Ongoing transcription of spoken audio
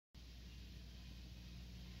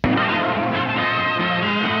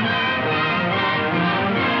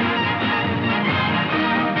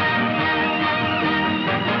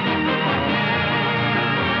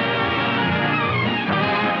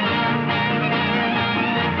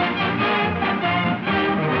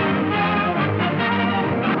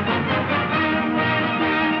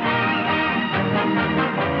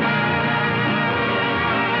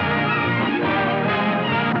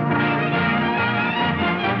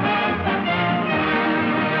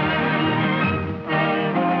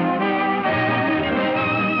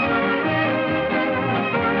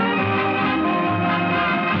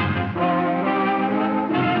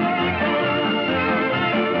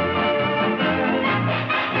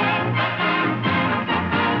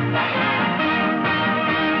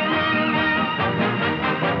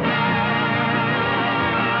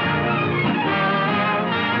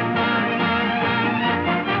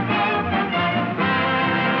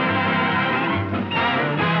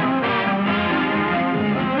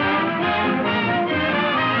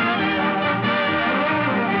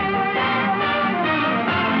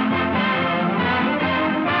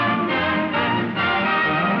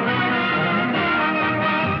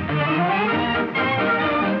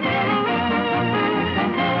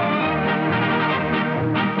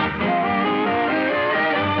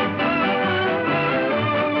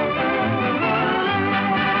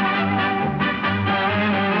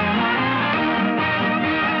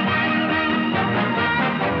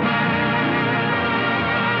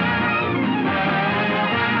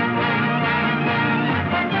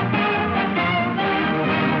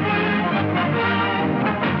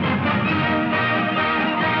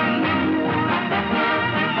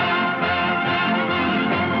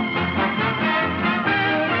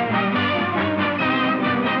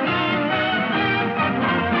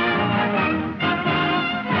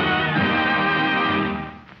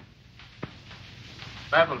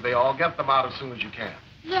That will be all. Get them out as soon as you can.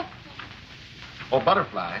 Yes, sir. Oh,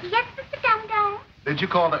 Butterfly. Yes, Mr. Dum-Dum. Did you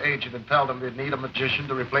call the agent and tell them they'd need a magician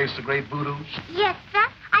to replace the great voodoo? Yes, sir.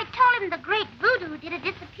 I told him the great voodoo did a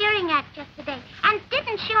disappearing act yesterday and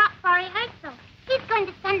didn't show up for rehearsal. He's going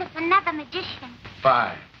to send us another magician.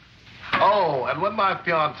 Fine. Oh, and when my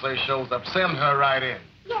fiancée shows up, send her right in.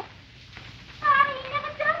 Yes. Honey, he never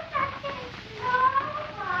does that thing. Oh,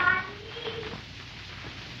 honey.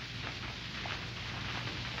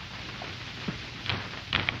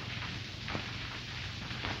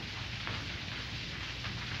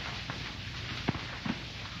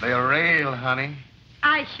 They're real, honey.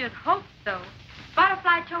 I should hope so.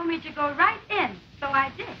 Butterfly told me to go right in, so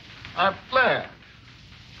I did. I'm glad.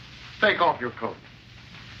 Take off your coat.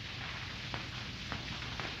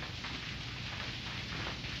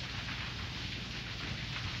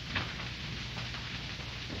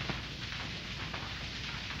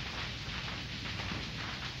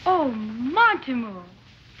 Oh, Montemore,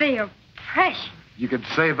 they are precious. You could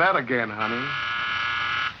say that again, honey.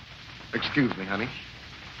 Excuse me, honey.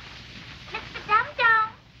 Mr. Dum-Dum,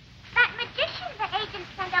 that magician the agent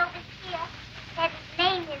sent over here says his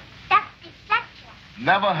name is Dusty Fletcher.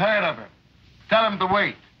 Never heard of him. Tell him to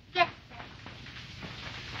wait. Yes, sir.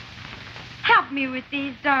 Help me with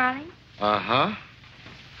these, darling. Uh-huh.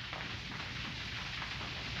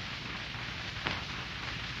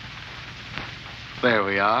 There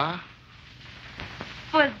we are.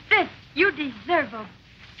 For this, you deserve a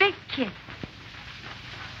big kiss.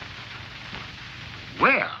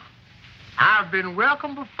 Well, I've been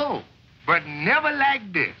welcome before, but never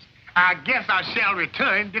like this. I guess I shall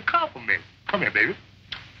return the compliment. Come here, baby.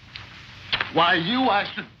 Why, I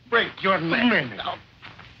should break your neck.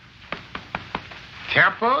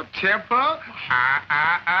 Temper.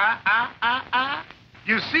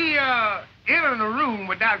 You see, entering a room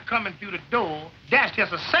without coming through the door, that's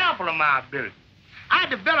just a sample of my ability. I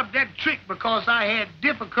developed that trick because I had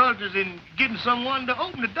difficulties in getting someone to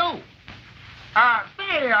open the door.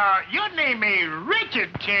 Your name ain't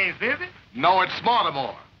Richard Chance, is it? No, it's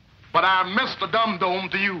Baltimore. But I'm Mr. Dum-Dum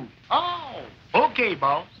to you. Oh, okay,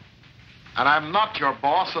 boss. And I'm not your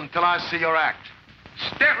boss until I see your act.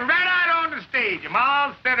 Step right out on the stage. I'm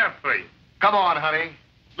all set up for you. Come on, honey.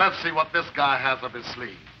 Let's see what this guy has up his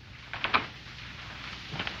sleeve.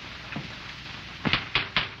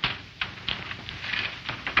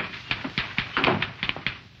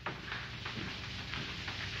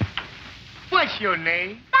 What's your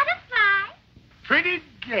name? Butterfly. Pretty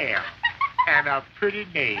gal. And a pretty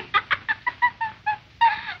name.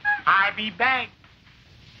 I'll be back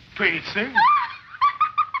pretty soon.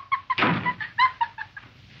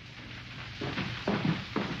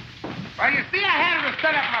 Well, you see, I had to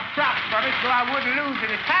set up my props for it so I wouldn't lose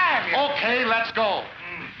any time here. Okay, let's go.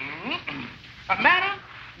 Madam,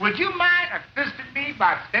 would you mind assisting me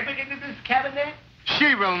by stepping into this cabinet?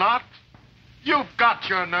 She will not. You've got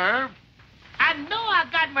your nerve. I know I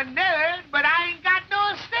got my nerve, but I ain't got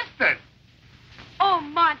no assistant. Oh,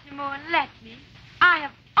 Montemore, let me. I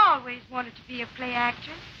have always wanted to be a play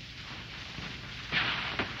actress.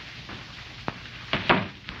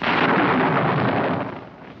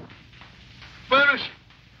 Where is she?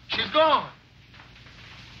 She's gone.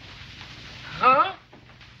 Huh?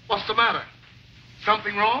 What's the matter?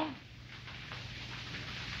 Something wrong?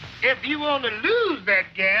 If you want to lose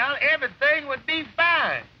that gal, everything would be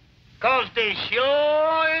fine. 'Cause they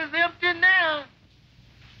sure is empty now.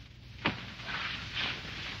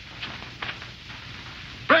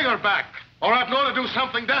 Bring her back, or I'm going to do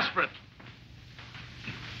something desperate.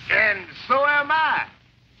 And so am I.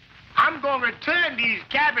 I'm going to return these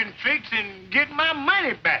cabin tricks and get my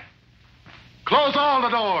money back. Close all the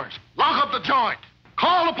doors. Lock up the joint.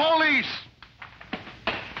 Call the police.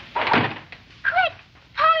 Quick!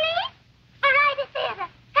 Police! Variety theater.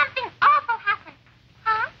 Something awful happened.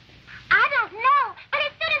 Huh? I don't know, but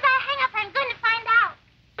as soon as I hang up, I'm going to find out.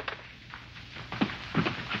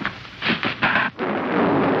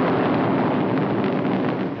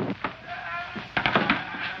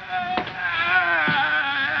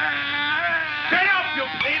 Get up, you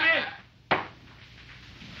baby!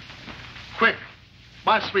 Quick.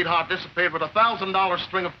 My sweetheart disappeared with $1,000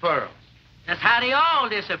 string of pearls. That's how they all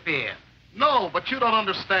disappear. No, but you don't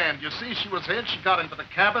understand. You see, she was here, she got into the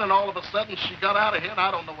cabin, and all of a sudden she got out of here, and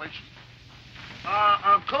I don't know where she...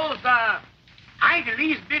 Of course, I ain't the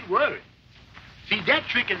least bit worried. See, that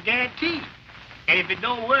trick is guaranteed. And if it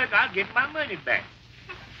don't work, I'll get my money back.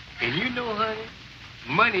 And you know, honey,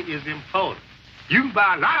 money is important. You can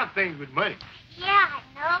buy a lot of things with money. Yeah,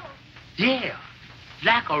 I know. Yeah,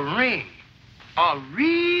 like a ring. A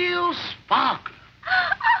real sparkler.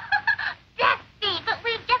 Dusty, but we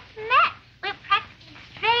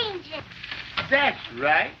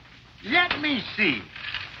right. Let me see.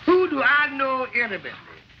 Who do I know intimately?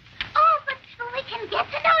 Oh, but so we can get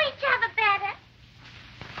to know each other better.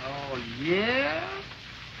 Oh, yeah?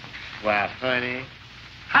 Why, honey,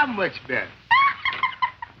 how much better?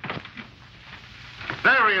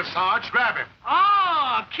 There he is, Sarge. Grab him.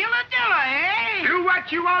 Oh, Killer Diller, eh? Do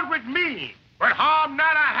what you want with me, but harm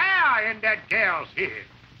not a hair in that gal's head.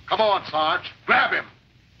 Come on, Sarge. Grab him.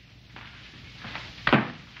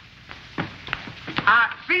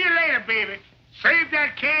 See you later, baby. Save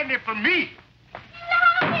that candy for me.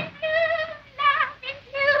 Love is blue, love is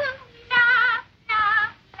blue, love,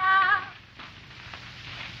 love,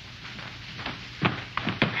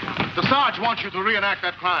 love. The Sarge wants you to reenact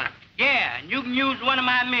that crime. Yeah, and you can use one of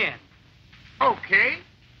my men. Okay.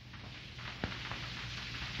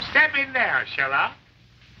 Step in there, shall I?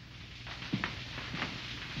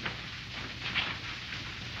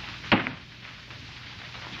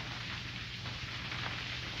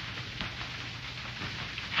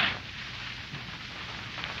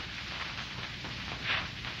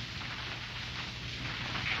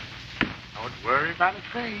 Don't worry about a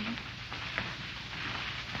thing.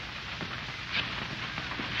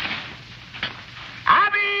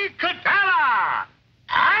 Abby Cadabra!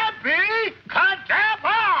 Abby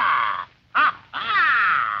Cadabra! Ha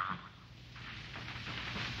ha!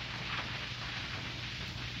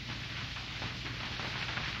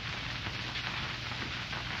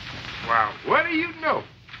 Well, what do you know?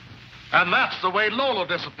 And that's the way Lola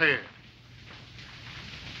disappeared.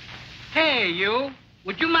 Hey, you.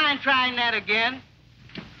 Would you mind trying that again?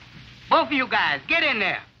 Both of you guys, get in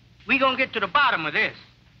there. We gonna get to the bottom of this.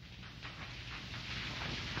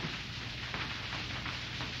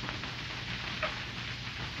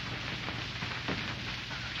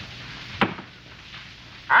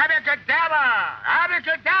 Abracadabra!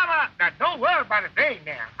 Abracadabra! Now, don't worry about a thing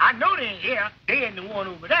now. I know they ain't here. They ain't the one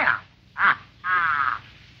over there. Ha ha!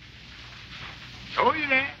 Told you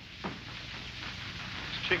that.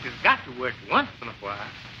 This trick has got to work once in a while.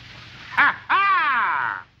 Ha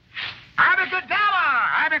ha!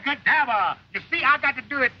 Abracadabra! Abracadabra! You see, I got to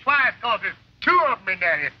do it twice because there's two of them in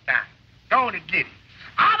there this time. Don't get it.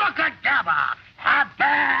 Abracadabra!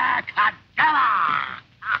 Abracadabra!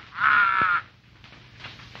 Ha ha!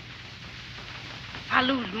 I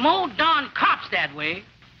lose more darn cops that way.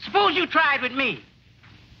 Suppose you try it with me.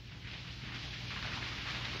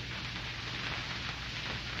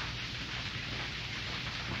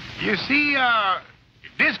 You see,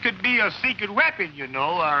 this could be a secret weapon, you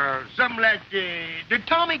know, or something like the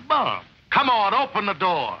atomic bomb. Come on, open the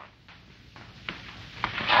door.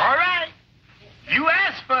 All right. You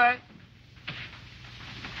asked for it.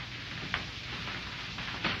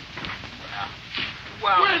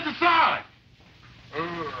 Well, Where's the Sarge?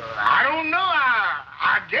 I don't know.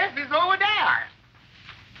 I guess it's over there.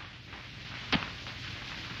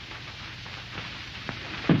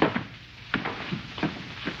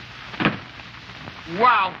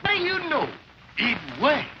 Wow, what do you know? It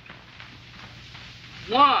went.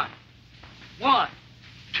 1, 1,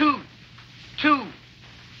 2, 2,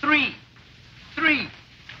 3, 3.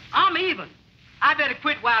 I'm even. I better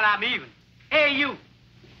quit while I'm even. Hey, you,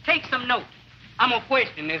 take some notes. I'm gonna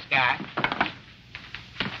question this guy.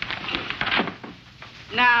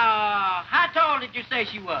 Now, how tall did you say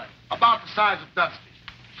she was? About the size of Dusty.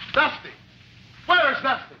 Dusty! Where is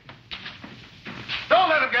Dusty? Don't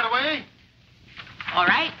let him get away. All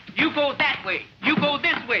right, you go that way. You go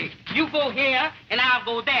this way. You go here, and I'll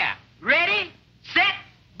go there. Ready, set,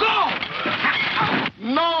 go!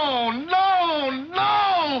 No, no,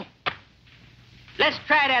 no! Let's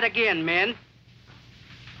try that again, men.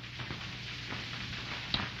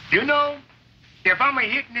 You know, if I'm a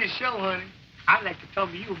hit in this show, honey, I'd like to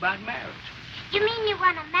talk to you about marriage. You mean you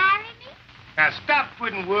want to marry me? Now, stop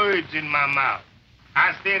putting words in my mouth.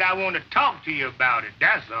 I said I want to talk to you about it,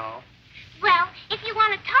 that's all. Well, if you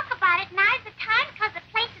want to talk about it, now's the time because the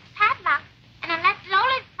place is padlocked. And unless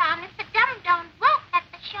Lola's found, Mr. Dum-Dum won't let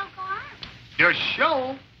the show go on. Your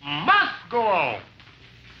show must go on.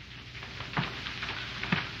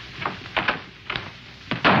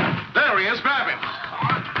 There he is. Grab him.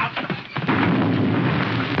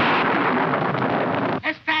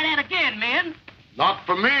 Let's try that again, men. Not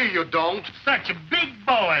for me, you don't. Such a big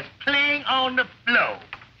boys playing on the floor.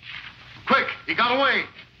 Quick, he got away.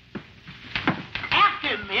 After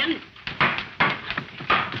him, men.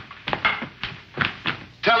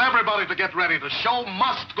 Tell everybody to get ready. The show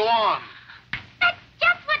must go on. That's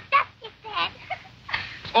just what Dusty said.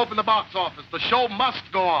 Open the box office. The show must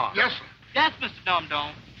go on. Yes, sir. Yes, Mr.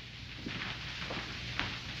 Dum-Dum.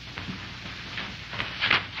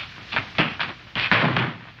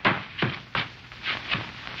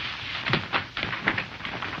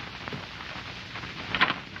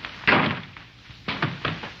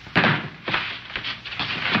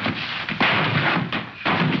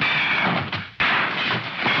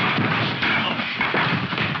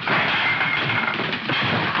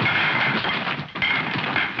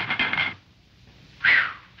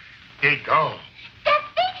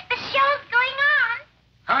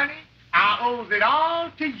 owes it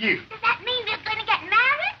all to you. Does that mean we're going to get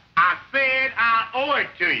married? I said I owe it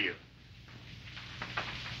to you.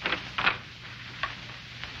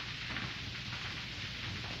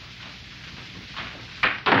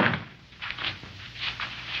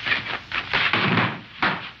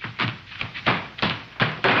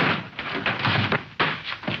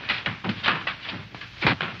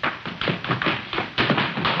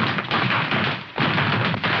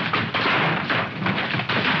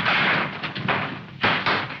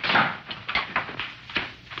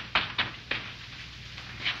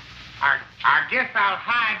 I guess I'll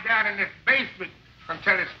hide down in this basement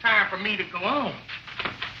until it's time for me to go home.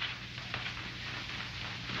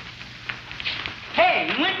 Hey,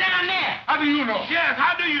 you went down there. How do you know? Yes,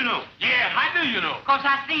 how do you know? Yeah, how do you know? Because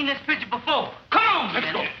I seen this picture before. Come on,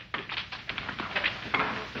 Let's go.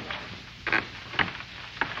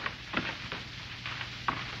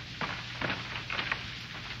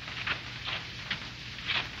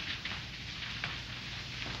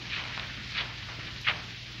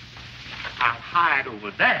 I'll hide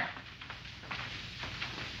over there.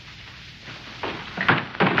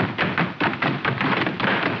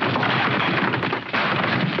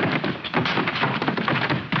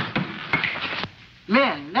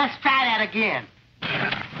 Lynn, let's try that again.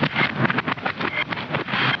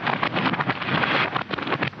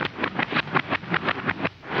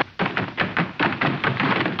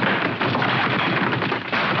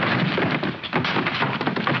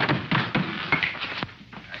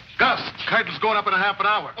 Gus, curtain's going up in a half an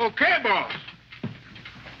hour. Okay, boss.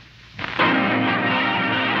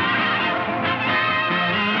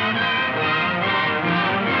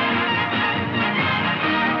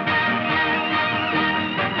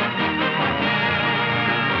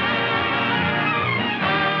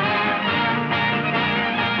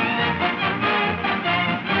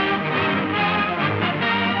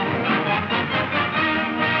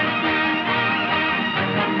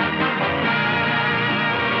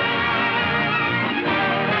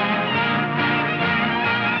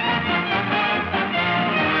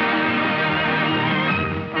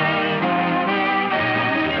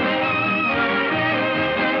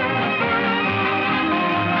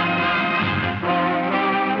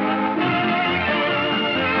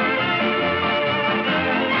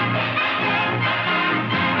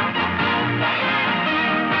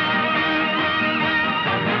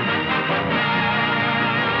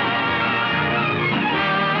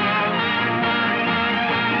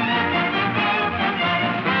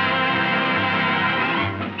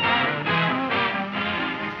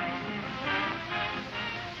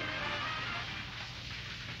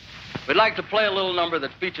 We'd like to play a little number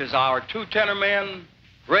that features our two tenor men,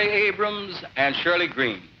 Ray Abrams and Shirley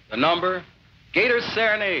Green. The number, Gator's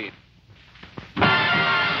Serenade.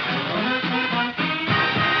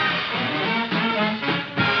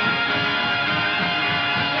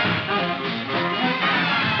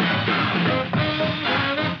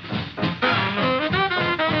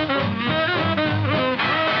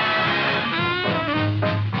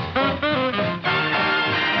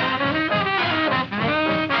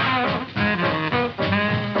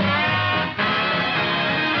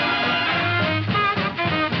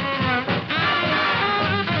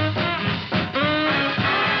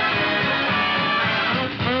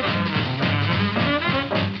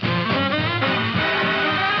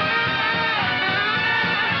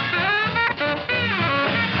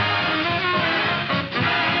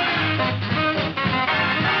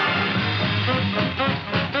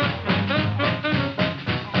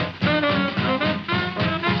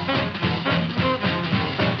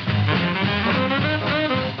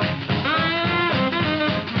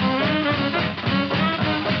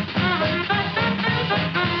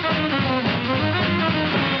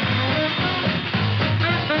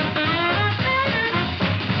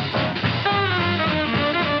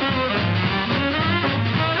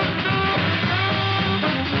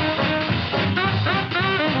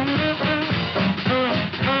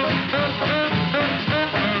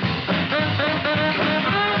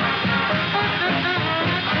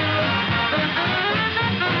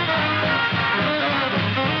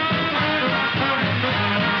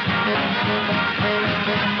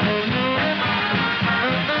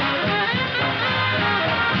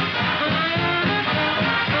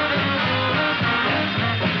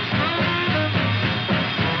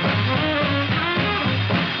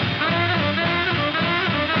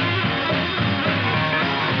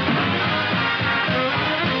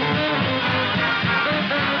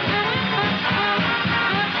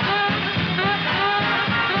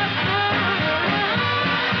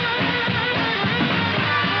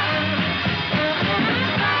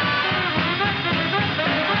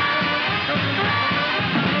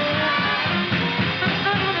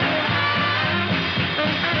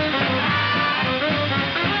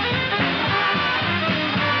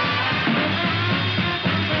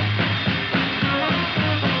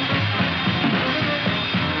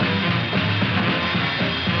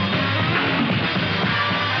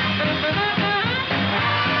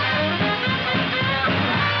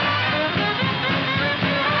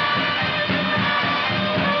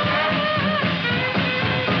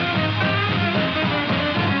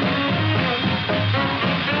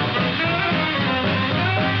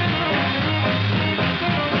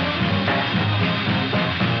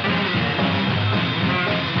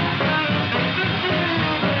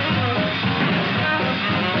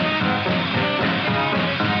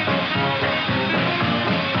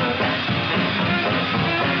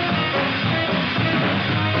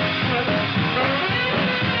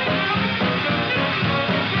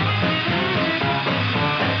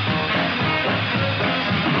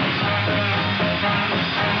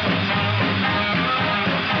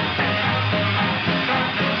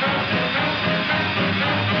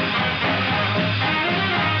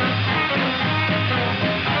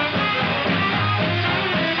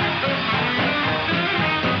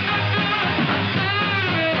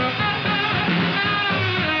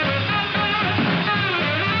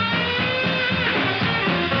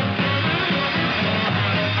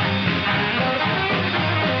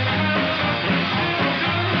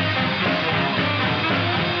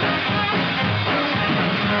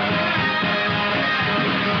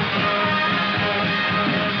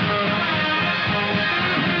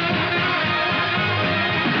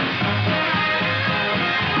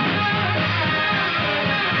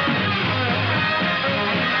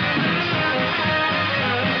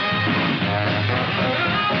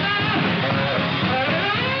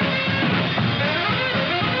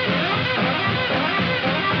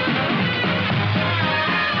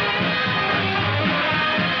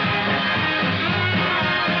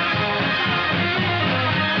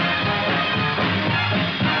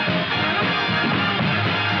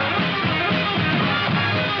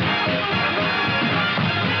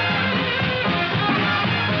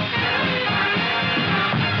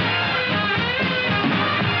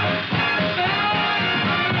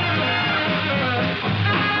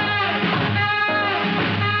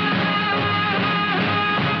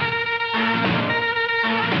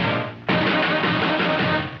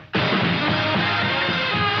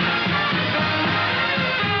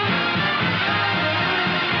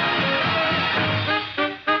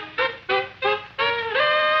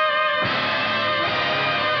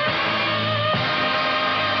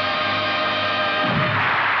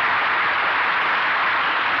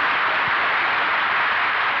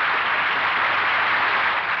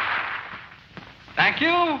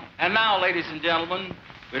 And now, ladies and gentlemen,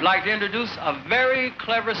 we'd like to introduce a very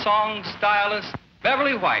clever song stylist,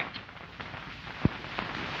 Beverly White.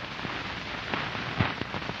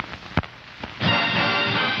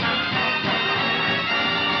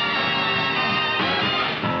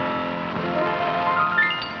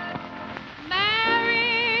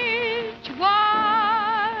 Marriage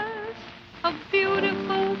was a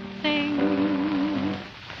beautiful thing.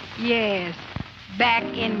 Yes, back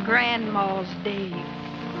in Grandma's day.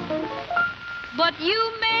 But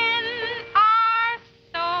you men are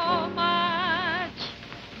so much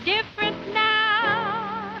different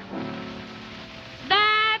now.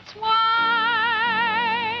 That's why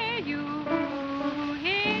you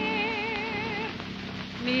hear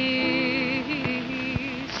me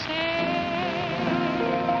say,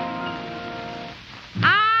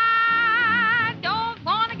 I don't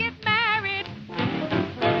want to get married,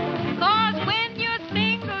 'cause when you're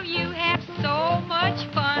single you have so much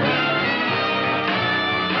fun.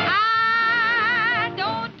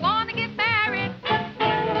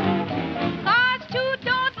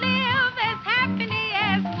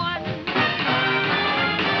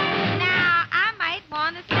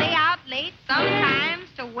 Sometimes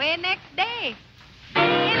to wear next day.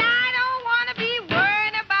 And I don't want to be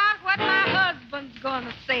worrying about what my husband's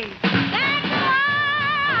gonna say. That's why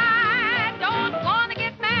I don't want to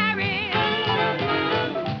get married.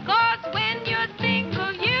 'Cause when you're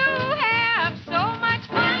single, you have so much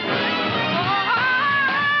fun. Oh, I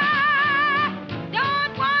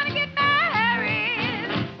don't want to get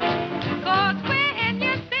married. 'Cause when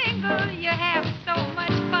you're single, you have so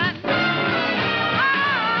much fun.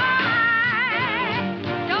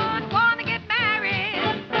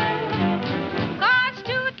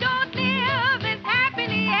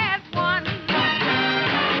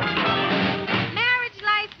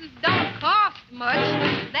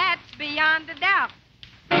 That's beyond a doubt.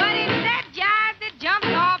 But it's that jive that jumps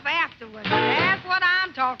off afterwards. That's what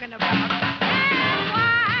I'm talking about. That's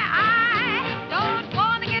why I don't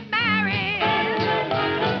want to get married.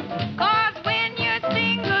 'Cause when you're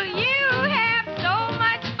single, you have so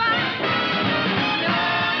much fun. No,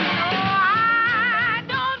 I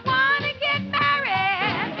don't want to get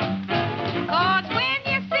married. 'Cause when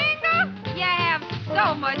you're single, you have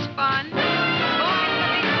so much fun.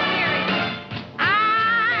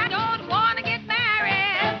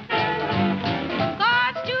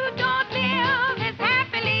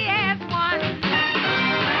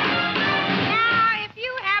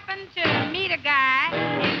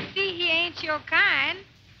 Kind.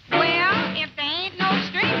 Well, if there ain't no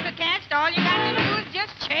strings attached, all you got to do is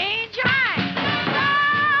just change your mind.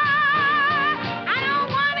 I don't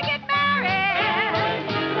want to get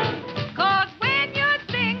married. 'Cause when you're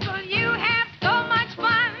single, you have so much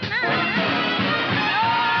fun.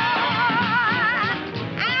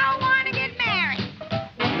 I don't want to get married.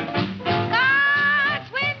 'Cause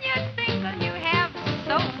when you're single, you have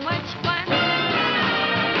so much fun.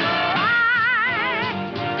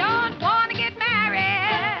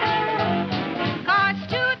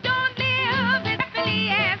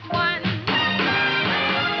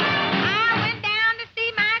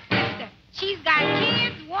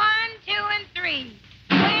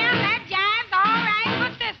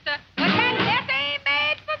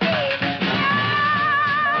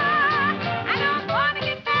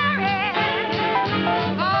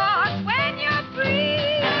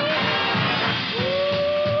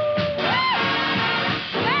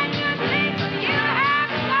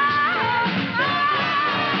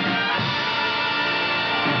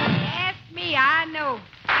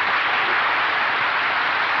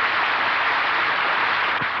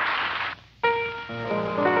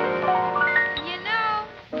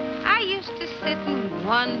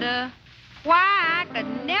 Wonder why I could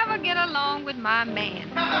never get along with my man.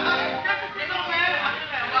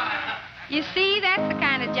 You see, that's the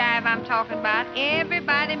kind of jive I'm talking about.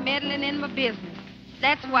 Everybody meddling in my business.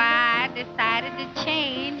 That's why I decided to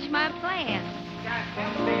change my plan.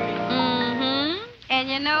 And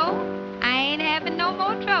you know, I ain't having no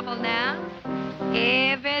more trouble now.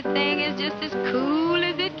 Everything is just as cool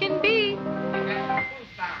as it can be.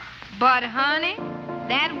 But, honey,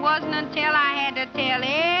 that wasn't until I had to tell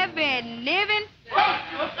every living...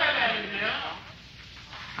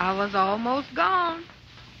 I was almost gone.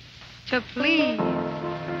 To please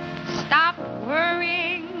stop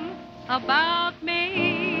worrying about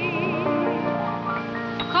me.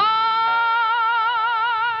 'Cause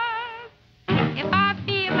if I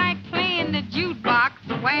feel like playing the jukebox,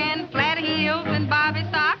 wearing flat heels and bobby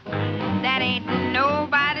socks, that ain't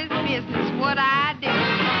nobody's business what I do.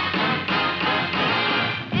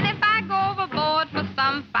 And if I go overboard for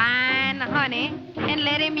some fine honey and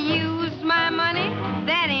let him use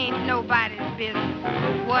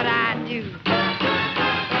business what I do.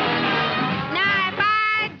 Now, if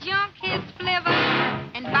I junk his flivver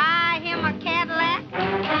and buy him a Cadillac,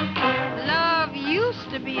 love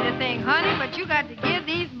used to be the thing, honey, but you got to give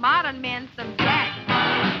these modern men some tact.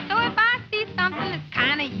 So if I see something that's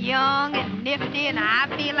kind of young and nifty and I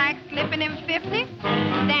feel like slipping him 50,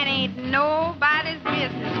 that ain't nobody's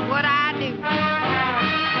business what I do.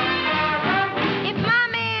 If my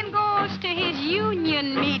man goes to his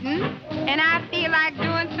union meeting and I feel like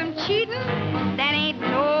doing some cheating, that ain't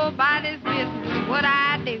nobody's business what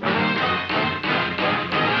I do.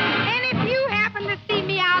 And if you happen to see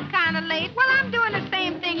me out kind of late, well, I'm doing the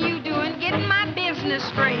same thing you doing, getting my business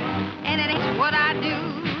straight, and it ain't what I do.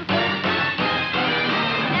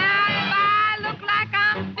 Now, if I look like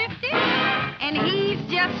I'm 50 and he's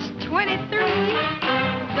just 23,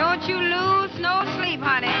 don't you lose no sleep,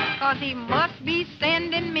 honey, 'cause he must be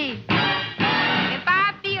sending me. If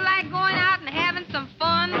I feel like going out and having some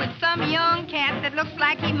fun with some young cat that looks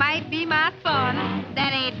like he might be my son,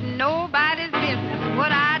 that ain't nobody's business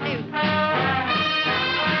what I do.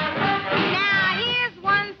 Now, here's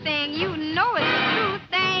one thing, you know it's the truth.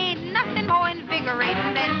 There ain't nothing more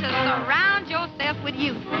invigorating than to surround yourself with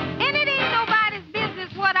youth. And it ain't nobody's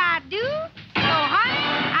business what I do. So, honey,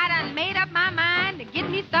 I done made up my mind to get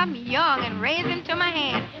me something young and raise him to my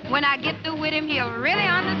hand. When I get through with him, he'll really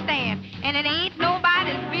understand. And it ain't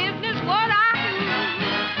nobody's business what I do.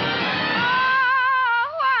 Oh,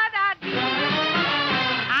 what I do.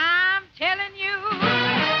 I'm telling you,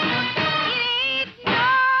 it ain't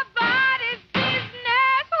nobody's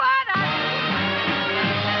business what I do.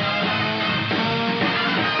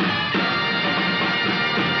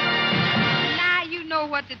 Now you know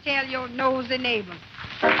what to tell your nosy neighbor.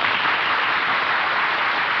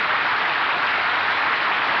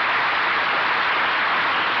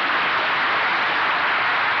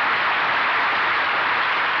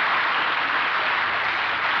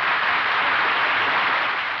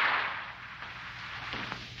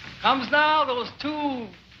 Comes now those 2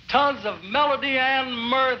 tons of melody and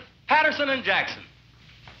mirth, Patterson and Jackson.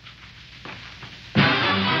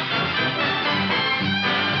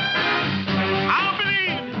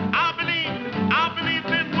 I believe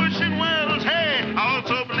in wishing wells. Hey, I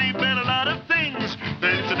also believe in a lot of things.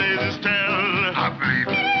 Today's tell. I believe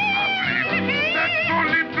that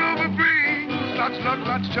only Clover brings lots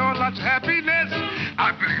of joy, lots of happiness.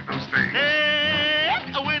 I believe those things. Hey,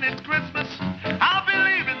 when it's Christmas, I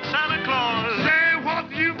believe in Santa Claus. Say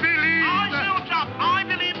what you believe. I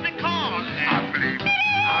believe because.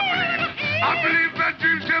 I believe that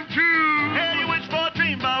dreams come true. Hey, you wish for a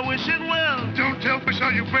dream by wishing well. Don't tell fish how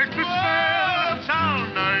you breakfast well.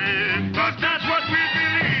 Sound nice, but that's what we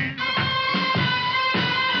believe.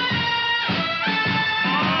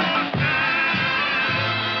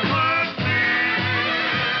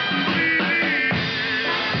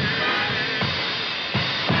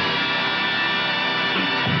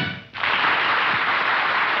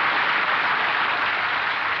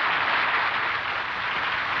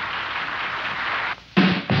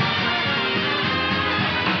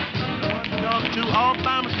 All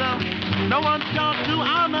by myself, no one to talk to,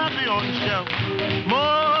 I'm happy on the shelf.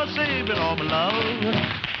 More saving all my love.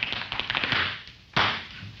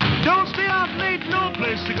 Don't stay out late, no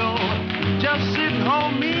place to go. Just sitting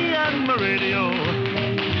home, me and my radio.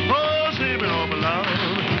 More saving all my love.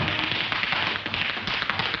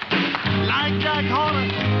 Like Jack Horner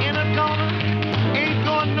in a corner, ain't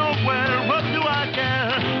going nowhere, what do I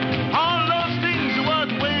care? All those things I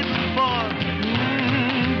was waiting for.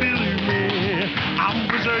 I'm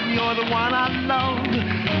for certain you're the one I love.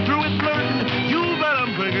 Through it flirting, you bet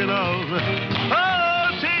I'm thinking of.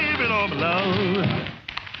 Oh, saving all my love.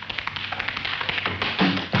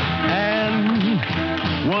 And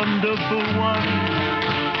wonderful one,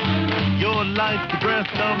 you're like the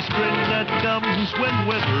breath of spring that comes when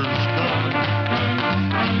winter's gone.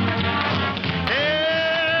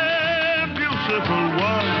 Hey, beautiful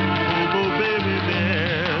one, oh baby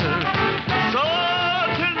there. So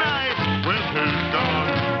tonight, winter's gone.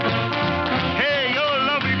 Hey, you're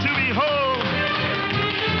lovely to behold.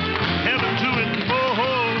 Heaven to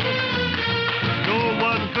behold. No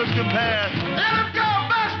one could compare. Let him go,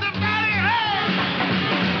 Buster Buddy, hey!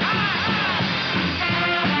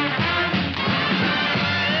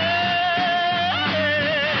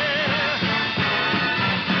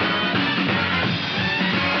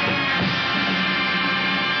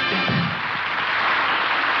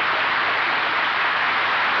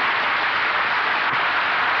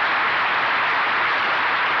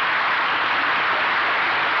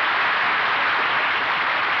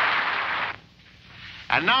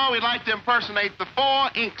 And now we'd like to impersonate the 4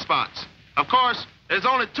 ink spots. Of course, there's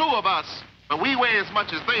only 2 of us, but we weigh as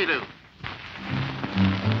much as they do.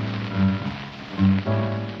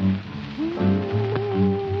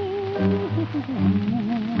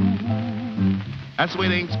 That's the way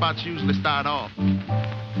the ink spots usually start off.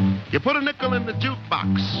 You put a nickel in the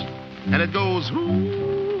jukebox, and it goes,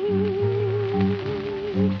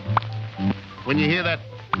 when you hear that,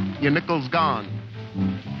 your nickel's gone.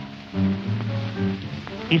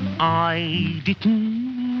 If I didn't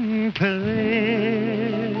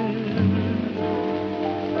care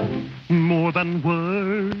more than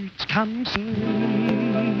words can say,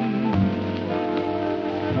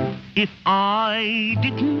 if I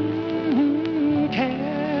didn't care,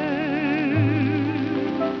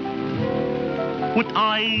 would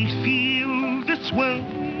I feel this way?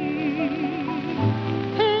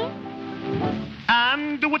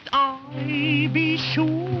 And would I be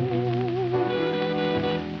sure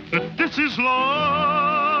that this is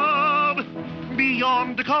love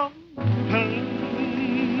beyond compare?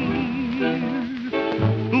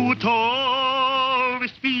 Would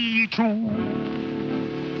always be true.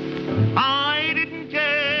 I didn't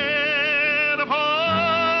care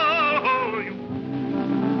for you.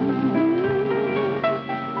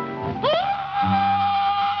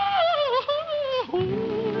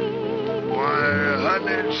 Why,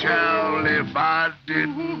 honey child, if I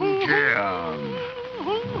didn't care,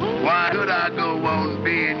 why should I go on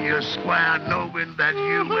being your squire knowing that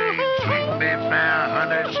you ain't treat me fair,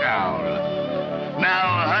 honey child?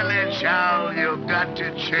 Now, honey child, you've got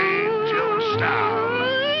to change your style.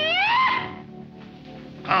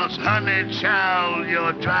 'Cause, honey child,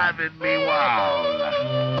 you're driving me wild.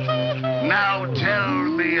 Now tell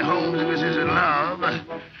me, Holmes, if this isn't love,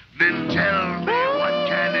 then tell me what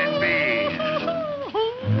can it be?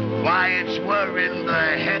 Why, it's worrying the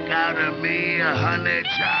heck out of me, honey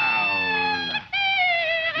child.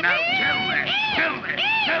 Now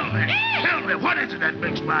tell me, what is it that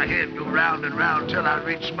makes my head go round and round till I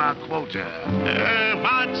reach my quota?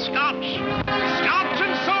 Fine Scotch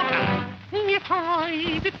and soda. If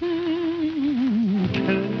I didn't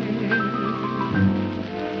care,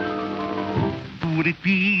 would it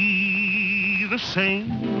be the same?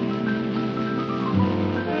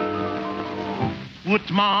 Would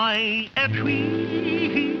my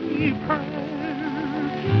every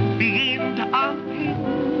prayer begin to end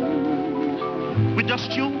with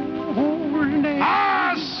just your name?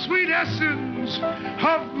 Ah, sweet essence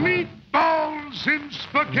of meatballs and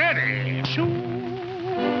spaghetti. Sure,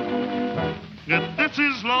 if this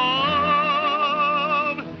is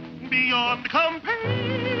love beyond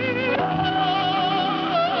compare.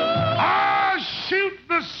 Ah, shoot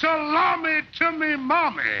the salami to me,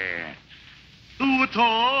 mommy. Would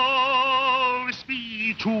always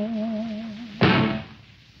be true.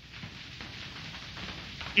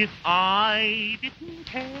 If I didn't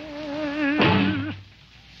care.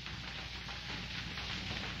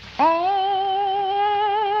 Oh.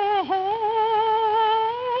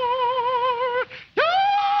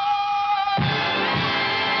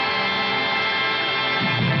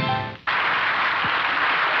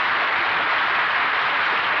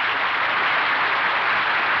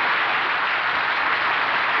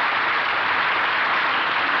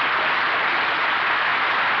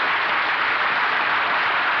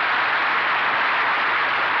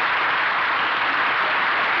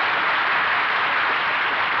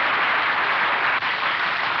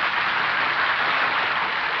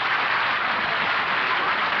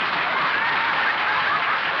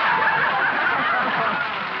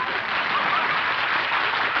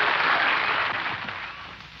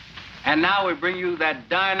 And now we bring you that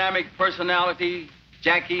dynamic personality,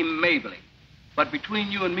 Jackie Mabley. But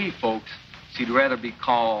between you and me, folks, she'd rather be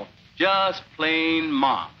called just plain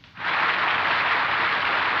Mom.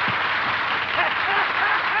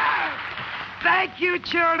 Thank you,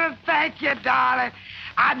 children. Thank you, darling.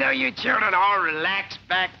 I know you children all relaxed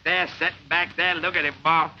back there, sitting back there, looking at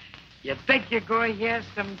Mom. You think you're going to hear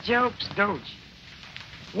some jokes, don't you?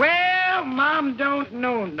 Well, Mom don't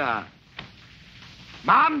know none.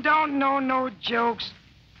 Mom don't know no jokes,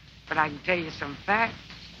 but I can tell you some facts.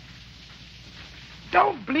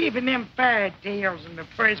 Don't believe in them fairy tales in the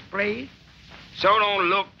first place, so don't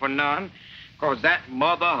look for none, 'cause that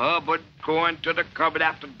Mother Hubbard going to the cupboard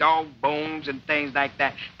after dog bones and things like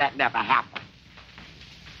that, that never happened.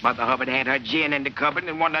 Mother Hubbard had her gin in the cupboard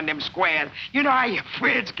and one of them squares. You know how your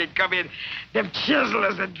friends can come in, them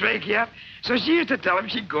chiselers and drink here. So she used to tell them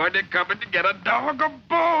she'd go in the cupboard to get a dog a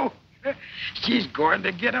bone. She's going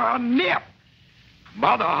to get her a nip.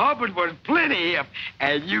 Mother Hubbard was plenty hip,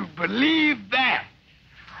 and you believe that.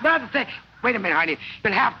 Another thing, wait a minute, honey.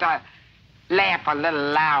 You'll have to laugh a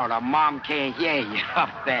little louder. Mom can't hear you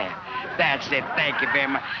up there. That's it. Thank you very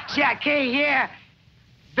much. See, I can't hear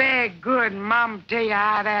very good. Mom tell you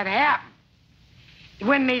how that happened.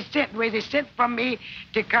 When they sent for me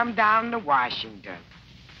to come down to Washington.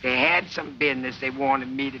 They had some business they wanted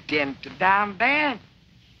me to tend to down there.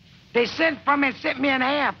 They sent for me and sent me an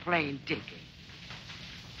airplane ticket.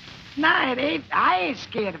 Now, I ain't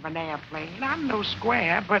scared of an airplane. I'm no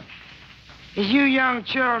square, but as you young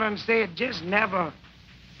children say, it just never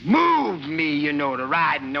moved me, you know, to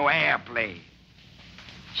ride in no airplane.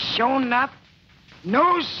 Sure enough,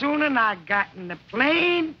 no sooner than I got in the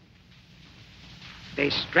plane, they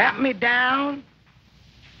strapped me down.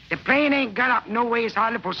 The plane ain't got up no ways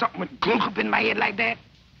hardly for something would clunk up in my head like that.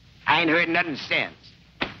 I ain't heard nothing since.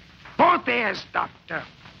 Both ears stopped up.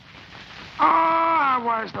 Oh, I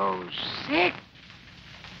was so sick.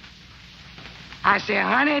 I said,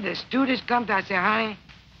 honey, the stewardess comes. I said, honey,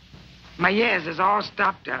 my ears is all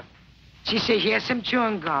stopped up. She said, here's some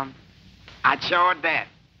chewing gum. I chawed that.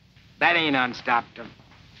 That ain't unstopped them.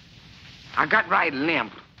 I got right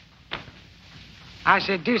limp. I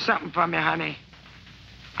said, do something for me, honey.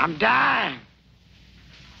 I'm dying.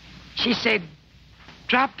 She said,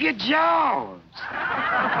 drop your jaws.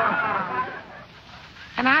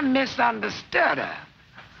 And I misunderstood her.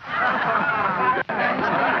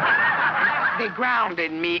 They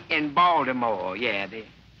grounded me in Baltimore. Yeah,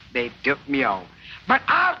 they took me off. But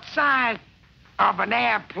outside of an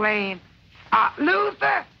airplane,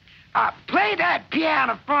 Luther, play that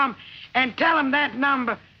piano for him and tell him that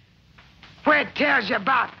number where it tells you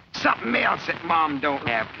about something else that Mom don't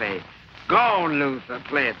have played. Go on, Luther.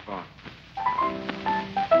 Play it for him.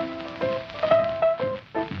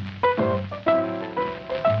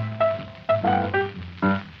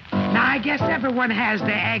 Now, I guess everyone has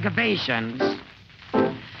their aggravations,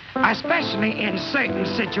 especially in certain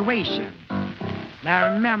situations.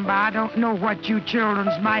 Now, remember, I don't know what you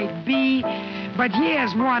children's might be, but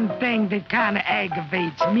here's one thing that kind of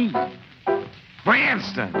aggravates me. For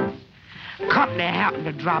instance, company happen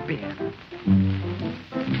to drop in.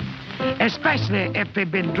 Especially if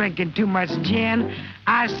they've been drinking too much gin.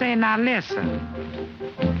 I say, now listen,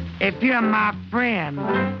 if you're my friend,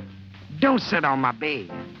 don't sit on my bed.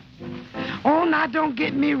 Oh, now don't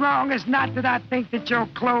get me wrong. It's not that I think that your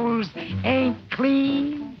clothes ain't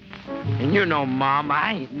clean. And you know, Mom,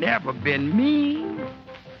 I ain't never been mean.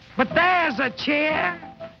 But there's a chair.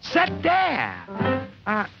 Sit there.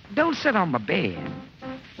 Don't sit on my bed.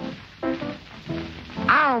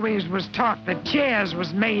 I always was taught that chairs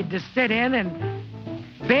was made to sit in and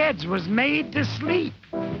beds was made to sleep.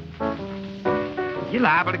 You're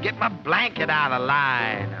liable to get my blanket out of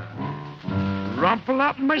line, rumple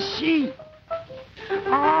up my sheet.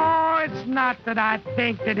 Oh, it's not that I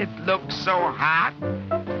think that it looks so hot,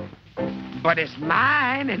 but it's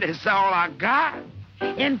mine and it's all I got.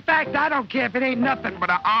 In fact, I don't care if it ain't nothing but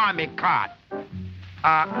an army cot.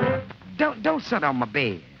 Don't sit on my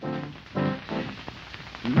bed.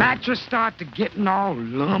 Mattress start to getting all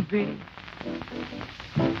lumpy.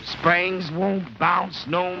 Springs won't bounce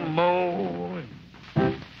no more.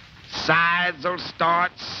 Sides will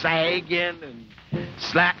start sagging and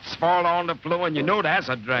slats fall on the floor, and you know that's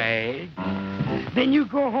a drag. Then you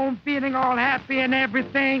go home feeling all happy and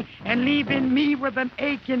everything and leaving me with an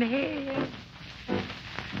aching head.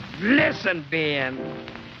 Listen, Ben,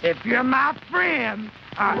 if you're my friend,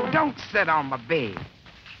 don't sit on my bed.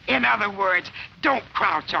 In other words, don't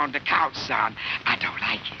crouch on the couch, son. I don't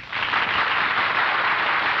like it.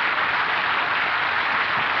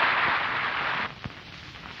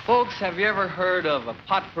 Folks, have you ever heard of a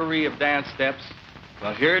potpourri of dance steps?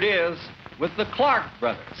 Well, here it is with the Clark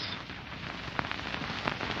Brothers.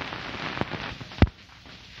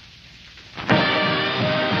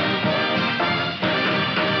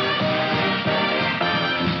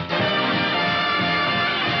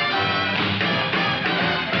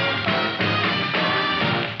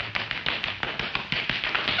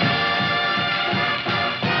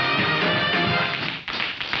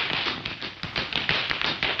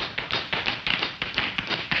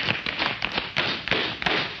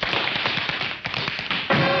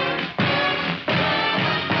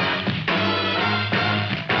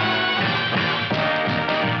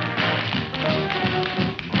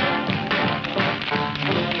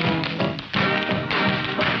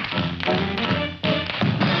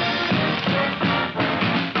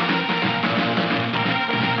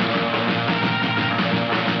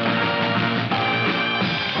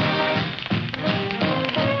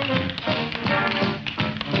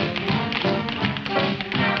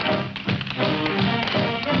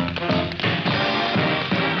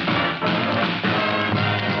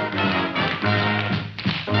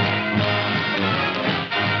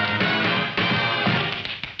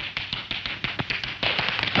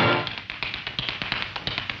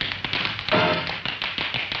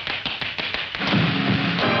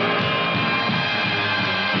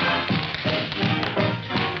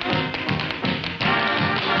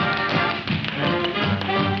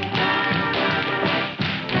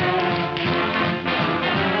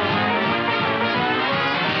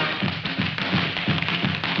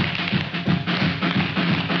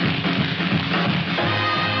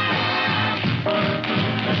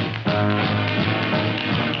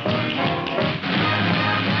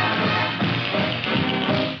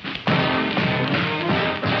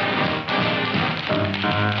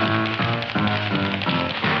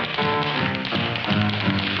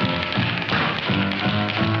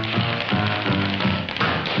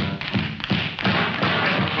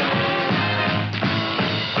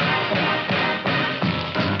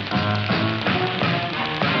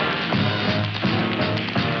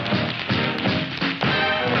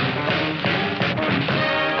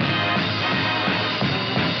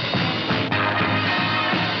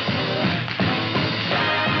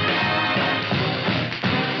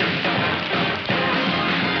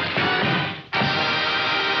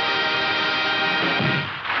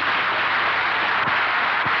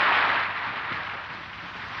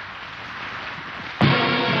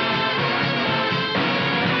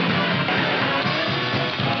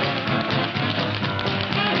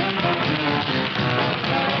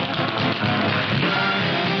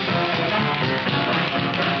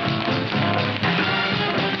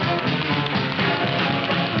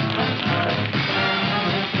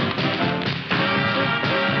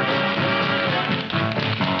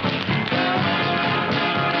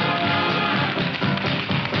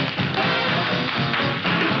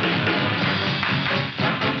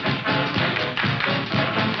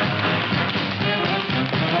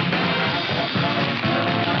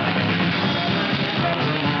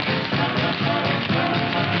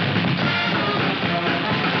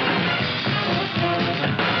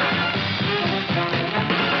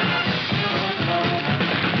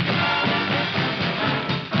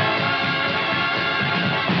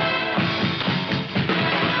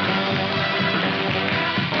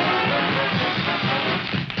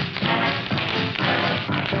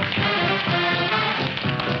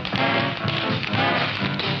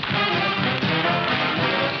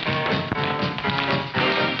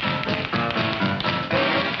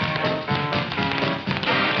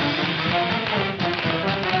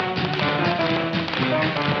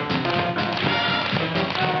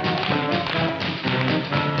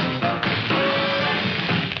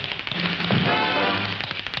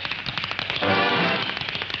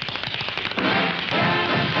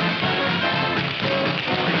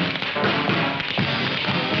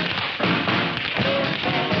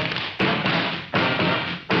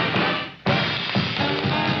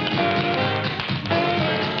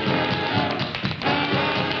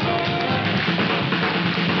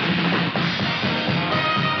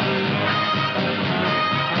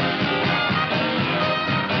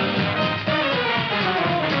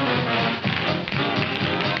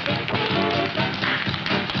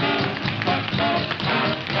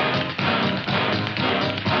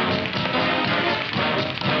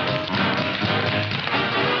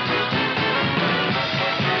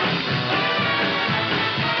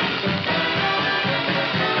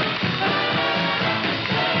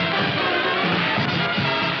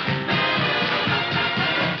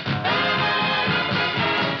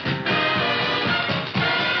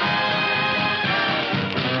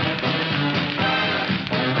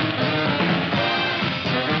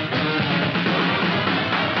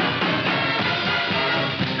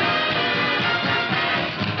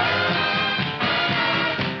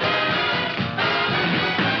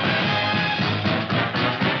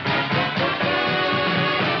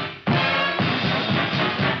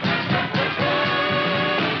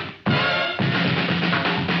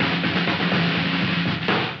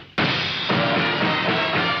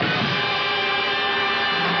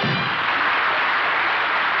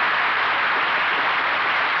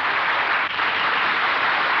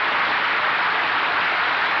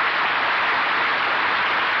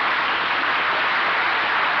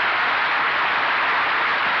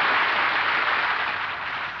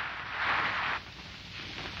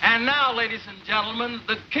 ladies and gentlemen,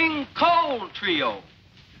 the King Cole Trio.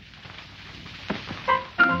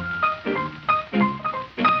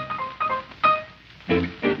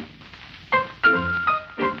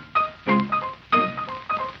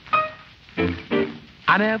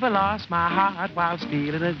 I never lost my heart while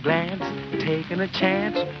stealing a glance, taking a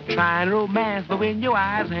chance, trying romance. But when your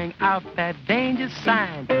eyes hang out that danger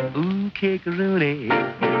sign, ooh, kick-a-rooney.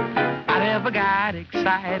 I never got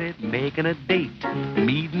excited making a date,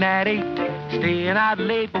 meeting at 8, staying out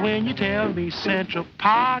late. But when you tell me Central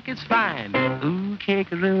Park is fine, ooh,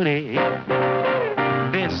 kick-a-rooney.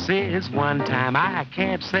 This is one time I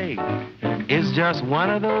can't say. It's just one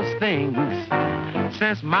of those things.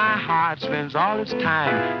 Since my heart spends all its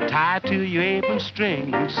time tied to your apron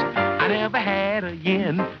strings, I never had a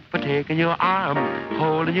yen for taking your arm,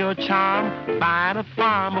 holding your charm, buying a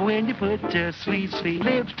farm. But when you put your sweet, sweet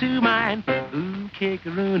lips to mine, ooh,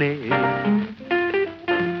 kick-a-rooney.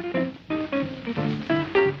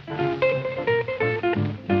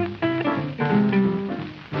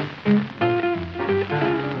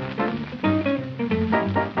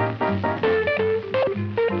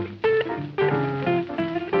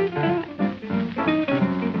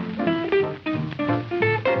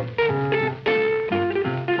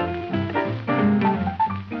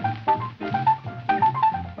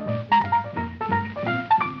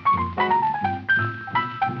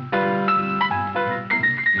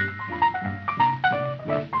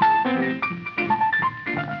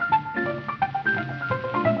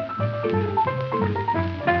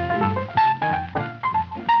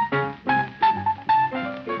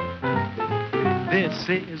 This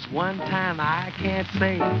is one time I can't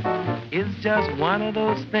say. It's just one of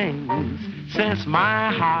those things. Since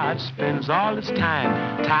my heart spends all its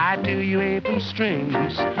time tied to your apron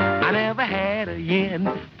strings, I never had a yen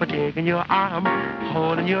for taking your arm,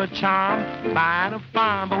 holding your charm, buying a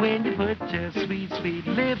farm. But when you put your sweet, sweet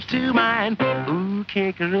lips to mine, ooh,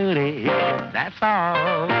 kick-a-rooney, that's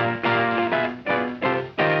all.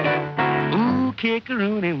 Ooh,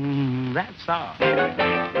 kick-a-rooney, that's all.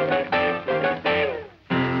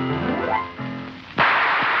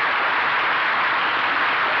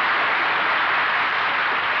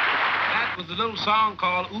 Was a little song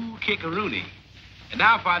called Ooh Kick-a-Rooney. And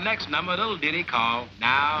now for our next number, a little ditty called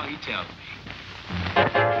Now He Tells Me.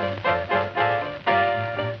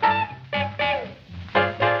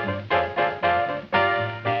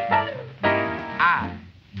 I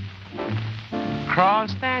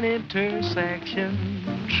crossed an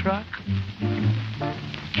intersection, truck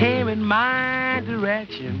came in my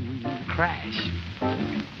direction, crash.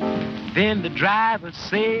 Then the driver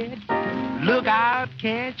said, look out,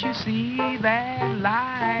 can't you see that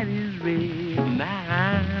light is red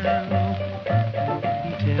now?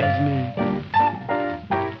 He tells me.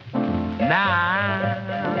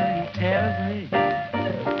 Now he tells me.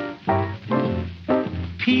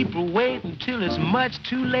 People wait until it's much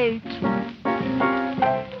too late.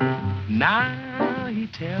 Now he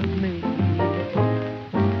tells me.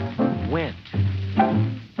 Went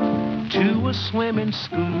to a swimming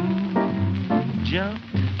school, jumped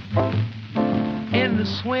in the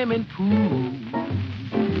swimming pool,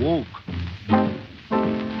 woke,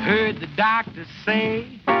 heard the doctor say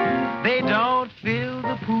they don't fill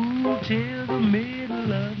the pool till the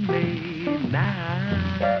middle of May.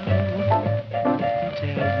 Now he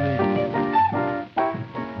tells me.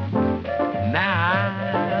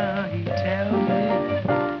 Now he tells me.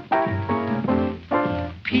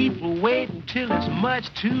 People wait until it's much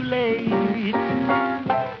too late.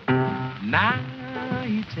 Now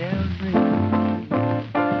he tells me.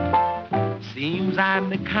 Seems I'm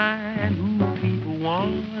the kind who people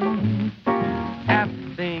want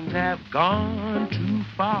after things have gone too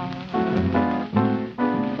far.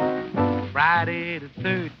 Friday the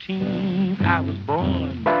 13th I was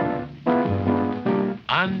born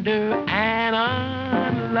under an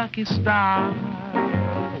unlucky star.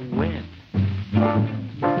 Went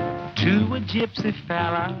to a gypsy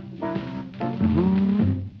fella who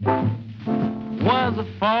was a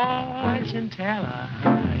fortune teller.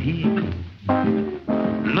 He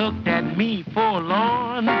looked at me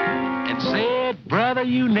forlorn and said, brother,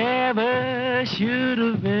 you never should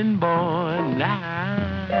have been born. Now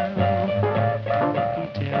he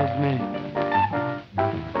tells me.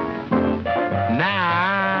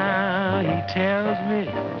 Now he tells me.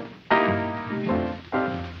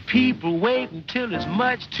 People wait until it's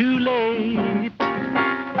much too late.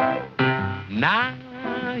 Now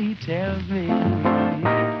he tells me.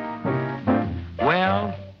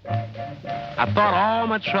 Well, I thought all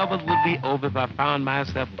my troubles would be over if I found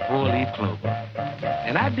myself a four-leaf clover.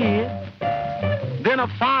 And I did. Then a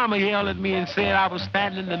farmer yelled at me and said I was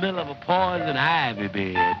standing in the middle of a poison ivy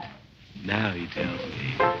bed. Now he tells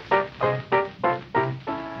me.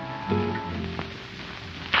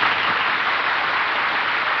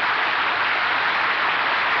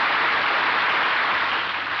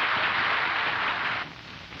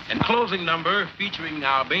 And closing number featuring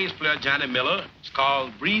our bass player Johnny Miller is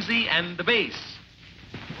called Breezy and the Bass.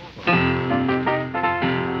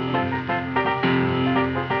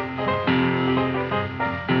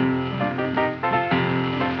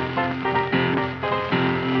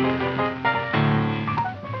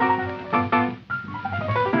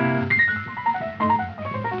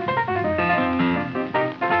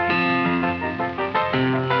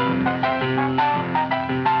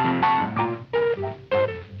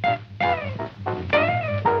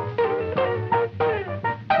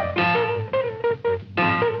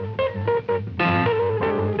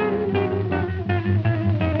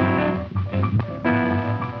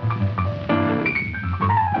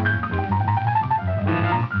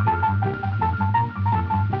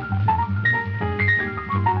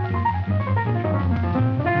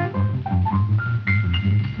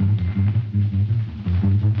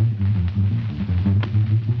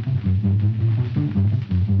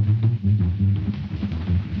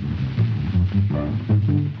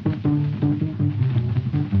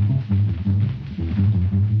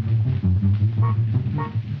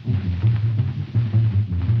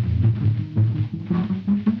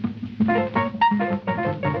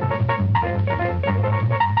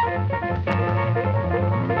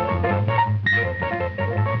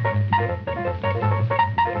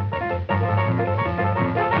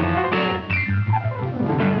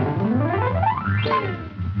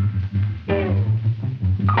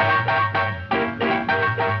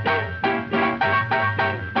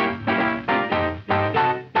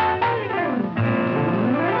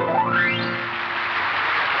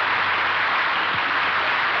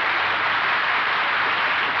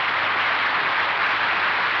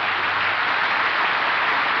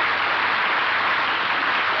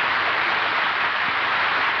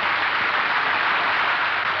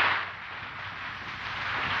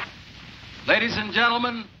 Ladies and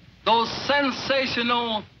gentlemen, those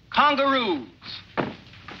sensational Congaroos.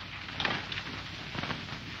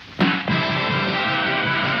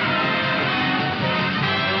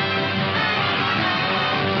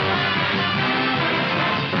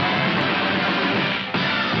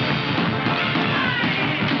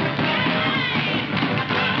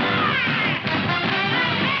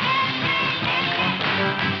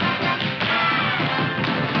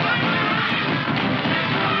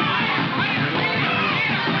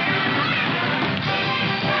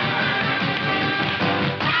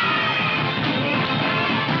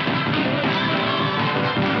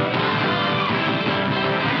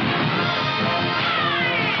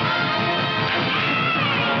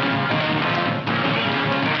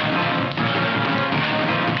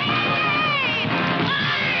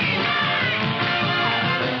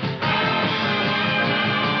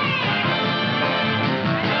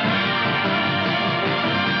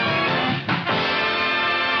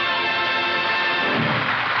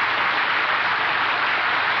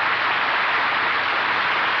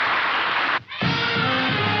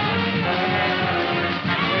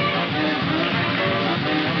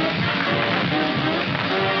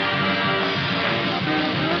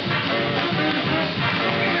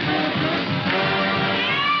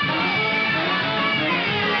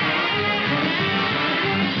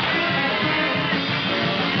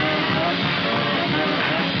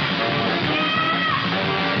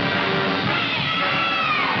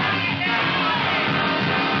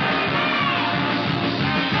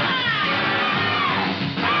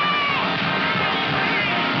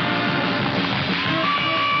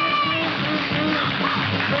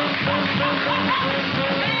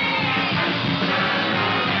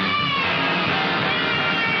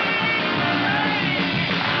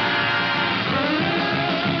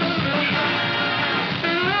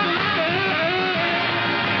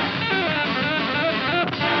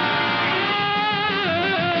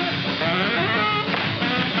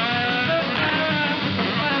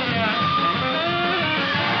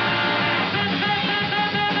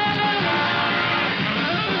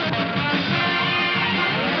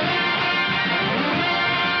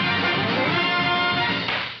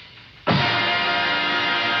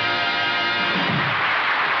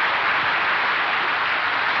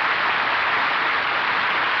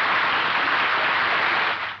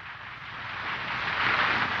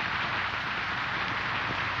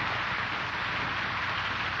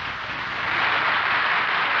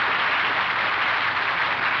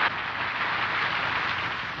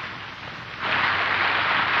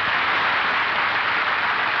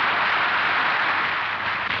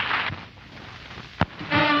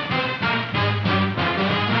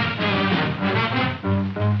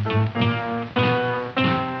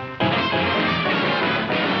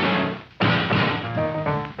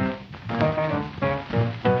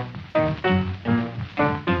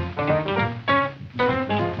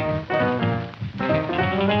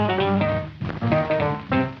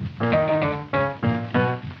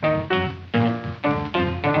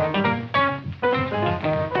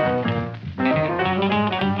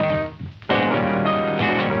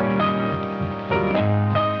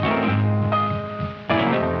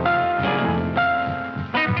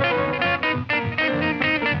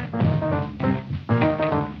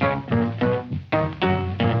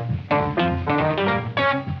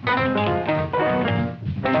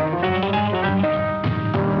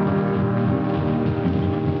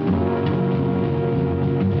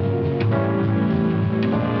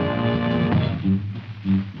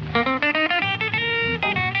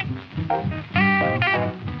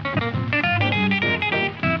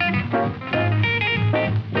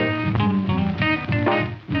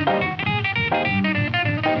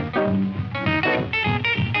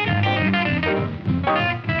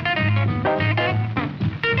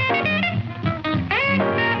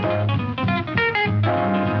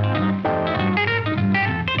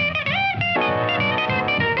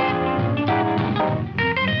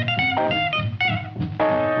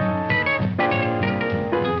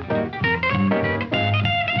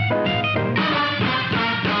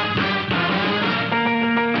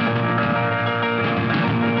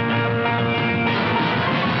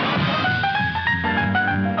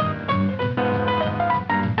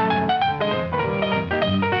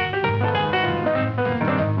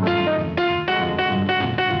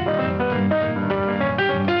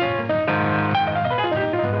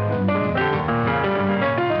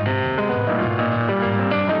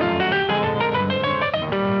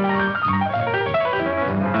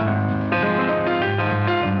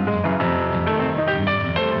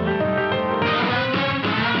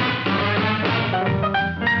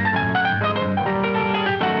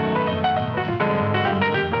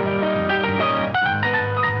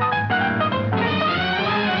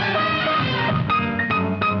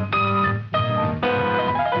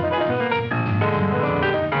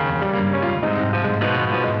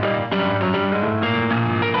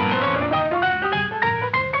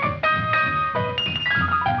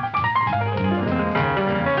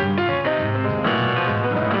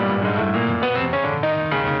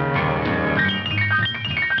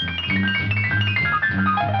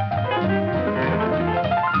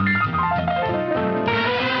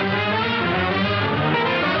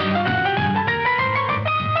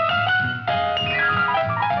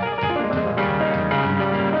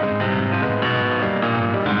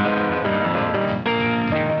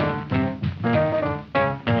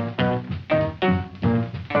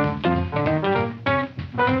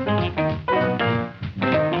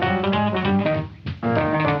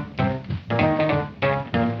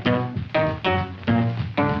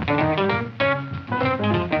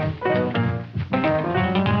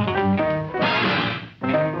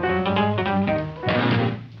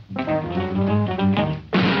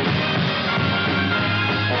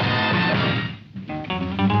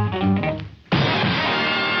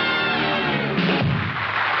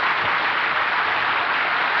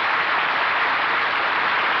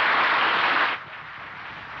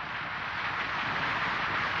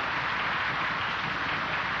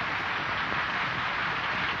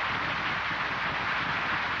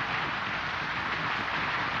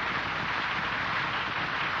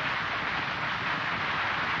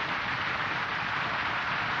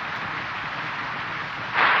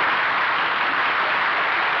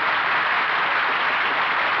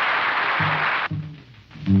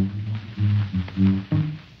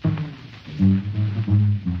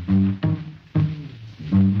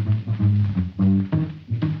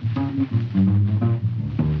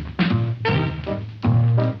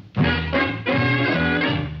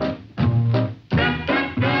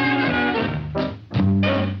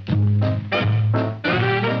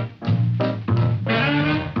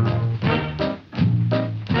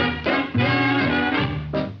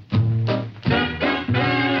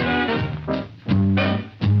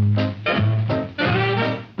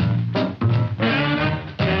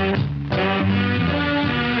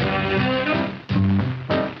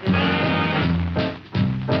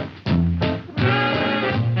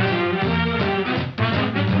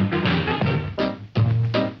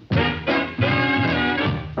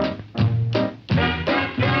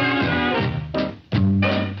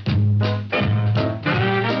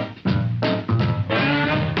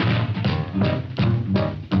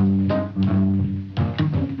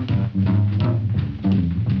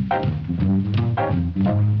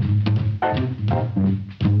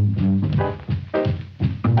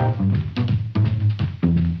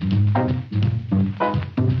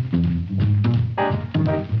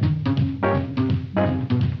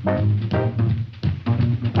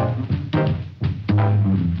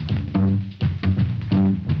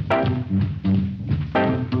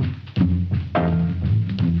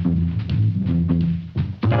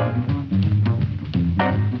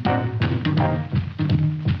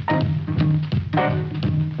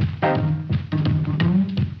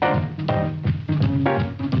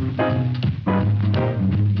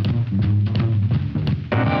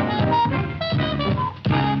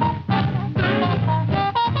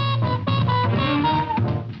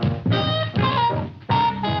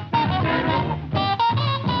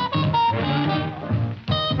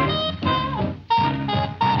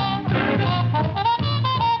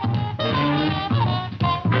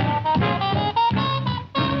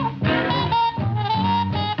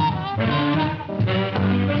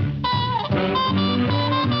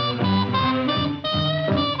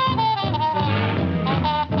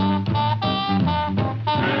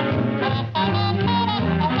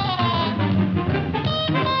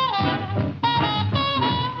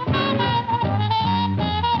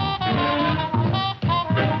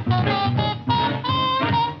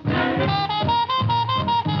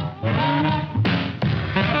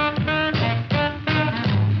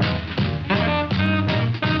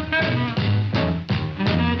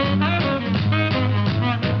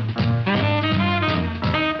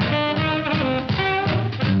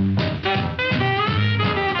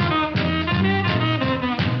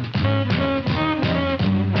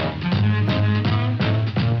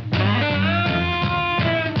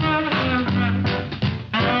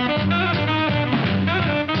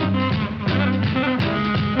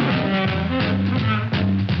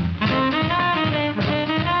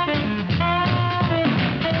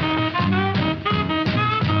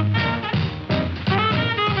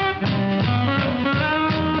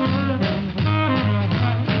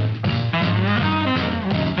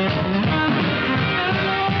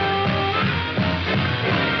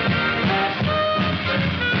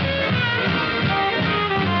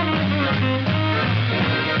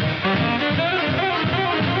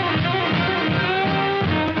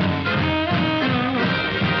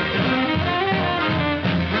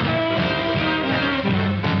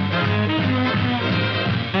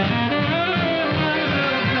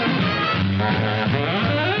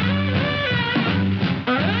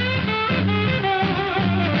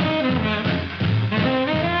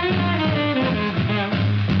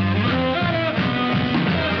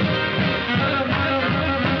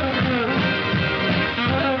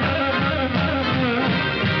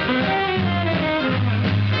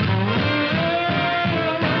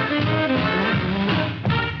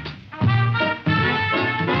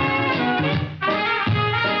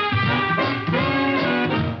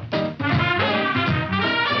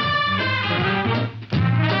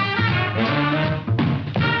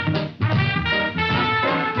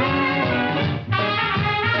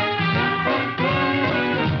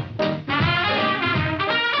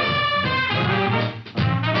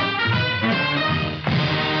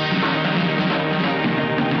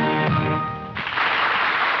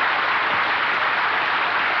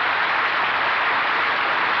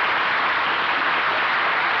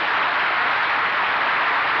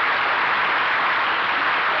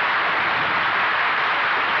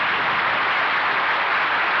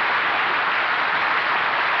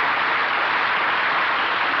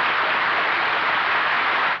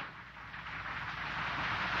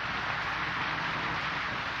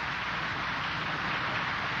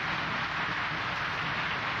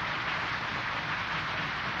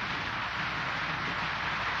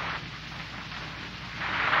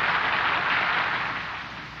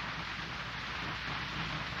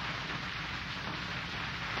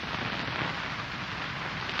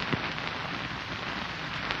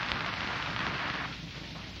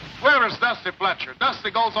 Where is Dusty Fletcher? Dusty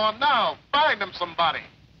goes on now. Find him somebody.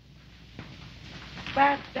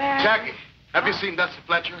 But, Jackie, have you seen Dusty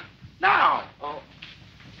Fletcher? No. Oh.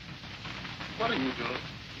 What are you doing?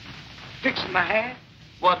 Fixing my hair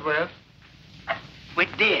What with? with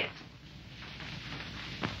this.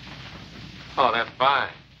 Oh, that's fine.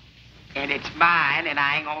 And it's mine, and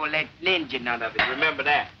I ain't gonna let Ninja none of it. Remember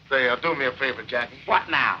that. Say, do me a favor, Jackie. What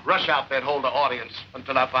now? Rush out there and hold the audience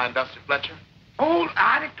until I find Dusty Fletcher. Oh,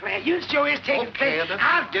 I declare, you sure is taking Okay, place. then.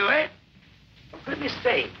 I'll do it. But let me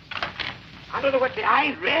say, I don't know what I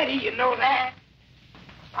ain't ready, you know that.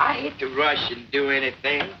 I hate to rush and do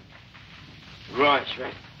anything. Rush,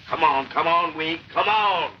 right? Come on, Week, come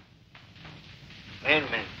on. Wait a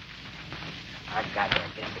minute. I got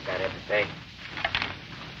everything, I got everything.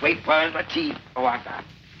 Wait, burn my teeth. Oh, I got it.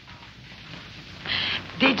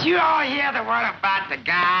 Did you all hear the one about the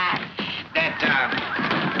guy that,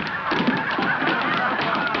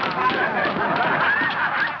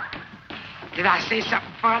 Did I say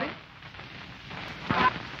something funny?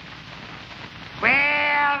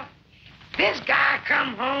 Well, this guy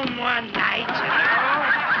come home one night, you know,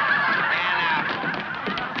 and,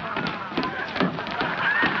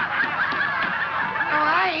 no,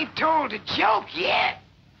 I ain't told a joke yet.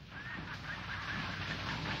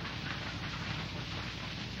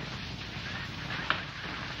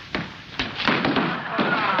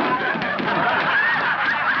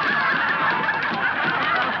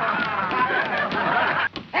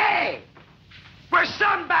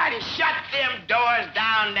 Somebody shut them doors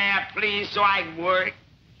down there, please, so I can work.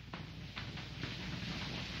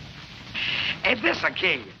 And this'll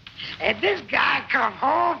kill you. And this guy come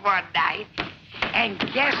home one night, and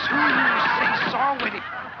guess who you say saw with him?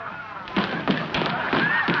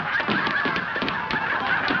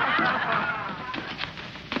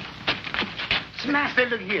 Smash. Say,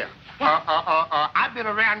 look here. I've been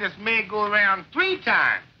around this merry-go-round 3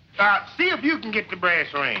 times. See if you can get the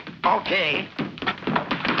brass ring. Okay.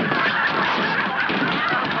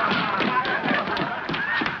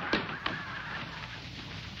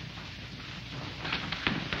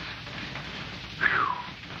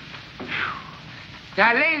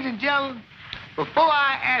 Now, ladies and gentlemen, before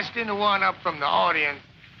I ask anyone up from the audience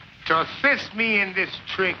to assist me in this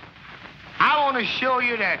trick, I want to show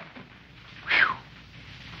you that,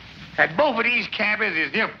 that both of these cabins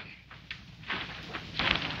is empty.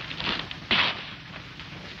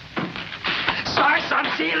 Sorry, son.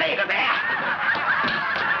 See you later, there.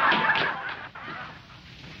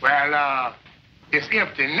 Well, it's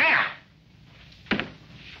empty now.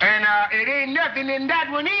 And it ain't nothing in that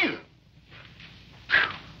one either.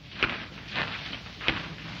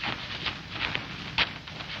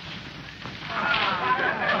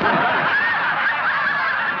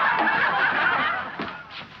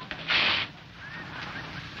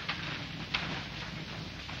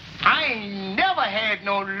 I ain't never had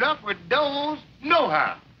no luck with those,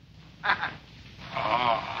 nohow.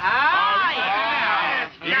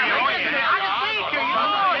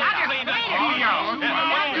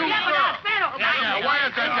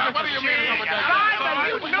 What do you mean with that?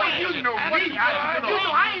 You know me.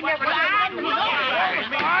 I ain't never lied to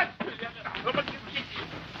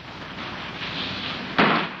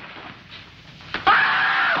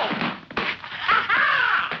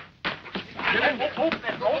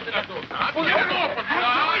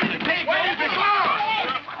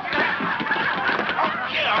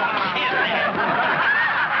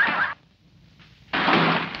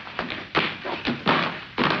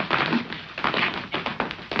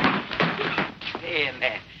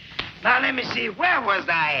Now, let me see. Where was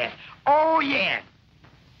I at? Oh, yeah.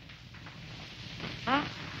 Huh?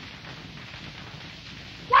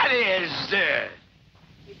 What is this?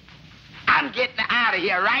 I'm getting out of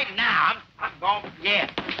here right now. I'm going to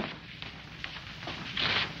forget.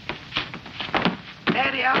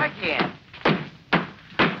 There they are again.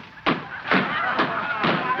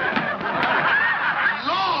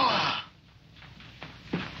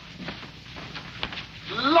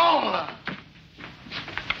 Lola!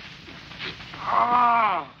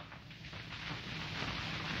 Oh.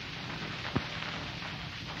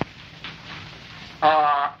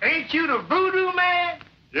 Ain't you the voodoo man?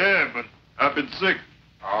 Yeah, but I've been sick.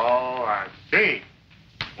 Oh, I see.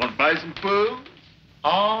 Want to buy some food?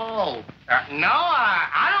 Oh. No,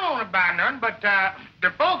 I don't want to buy none, but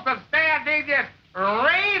the folks upstairs, they just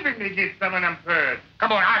raving to get some of them pearls.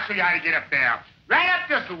 Come on, I'll show you how to get up there. Right up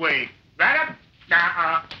this way. Right up.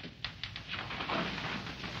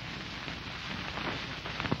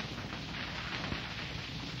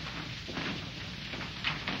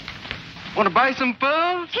 Want to buy some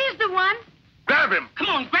pearls? Here's the one. Grab him. Come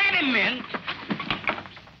on, grab him, men.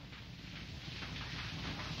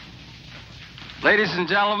 Ladies and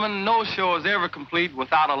gentlemen, no show is ever complete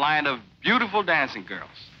without a line of beautiful dancing girls.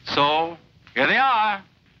 So, here they are.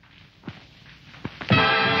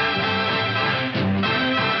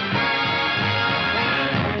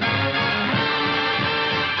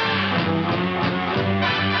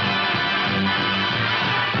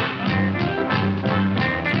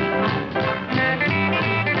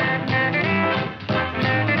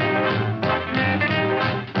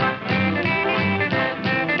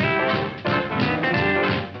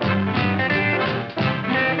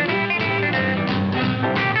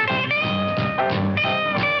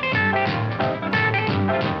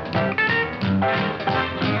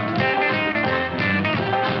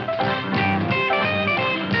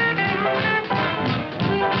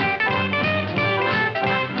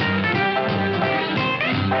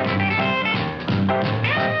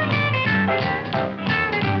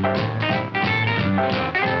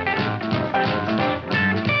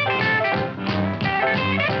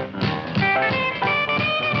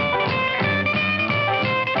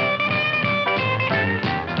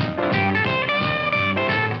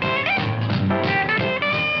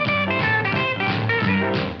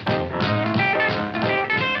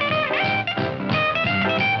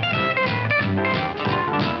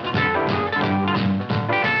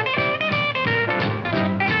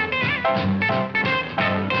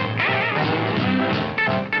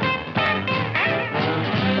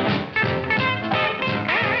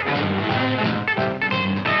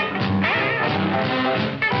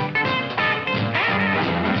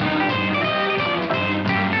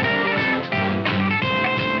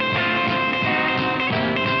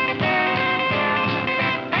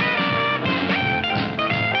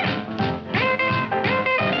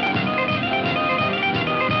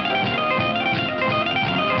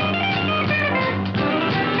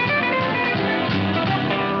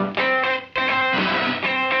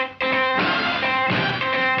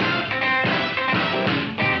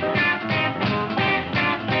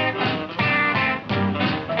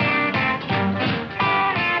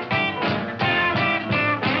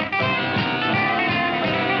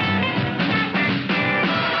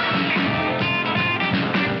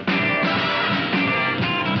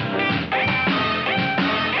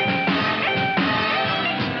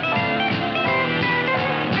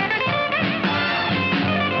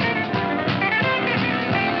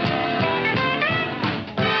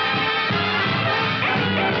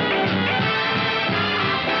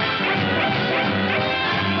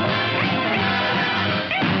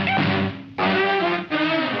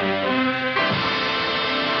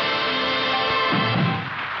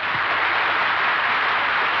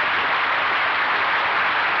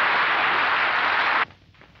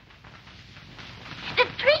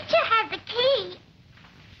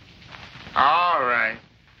 All right.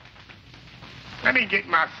 Let me get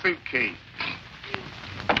my suitcase.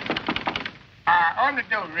 On the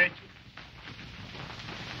door, Richard.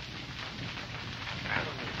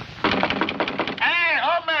 Hey,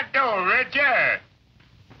 open that door, Richard.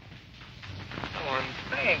 One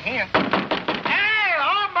thing here.